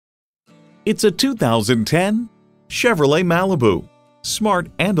It's a 2010 Chevrolet Malibu. Smart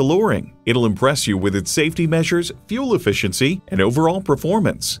and alluring, it'll impress you with its safety measures, fuel efficiency, and overall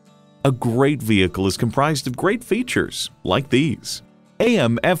performance. A great vehicle is comprised of great features like these: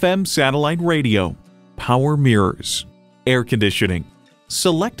 AM/FM satellite radio, power mirrors, air conditioning,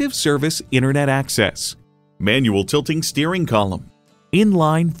 selective service internet access, manual tilting steering column,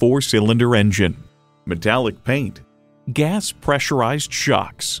 inline 4-cylinder engine, metallic paint, gas pressurized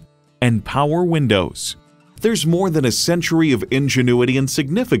shocks, and power windows. There's more than a century of ingenuity and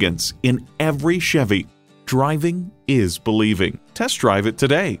significance in every Chevy. Driving is believing. Test drive it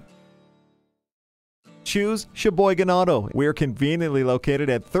today. Choose Sheboygan Auto. We're conveniently located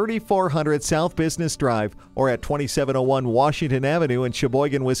at 3400 South Business Drive or at 2701 Washington Avenue in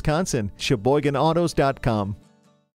Sheboygan, Wisconsin. SheboyganAutos.com.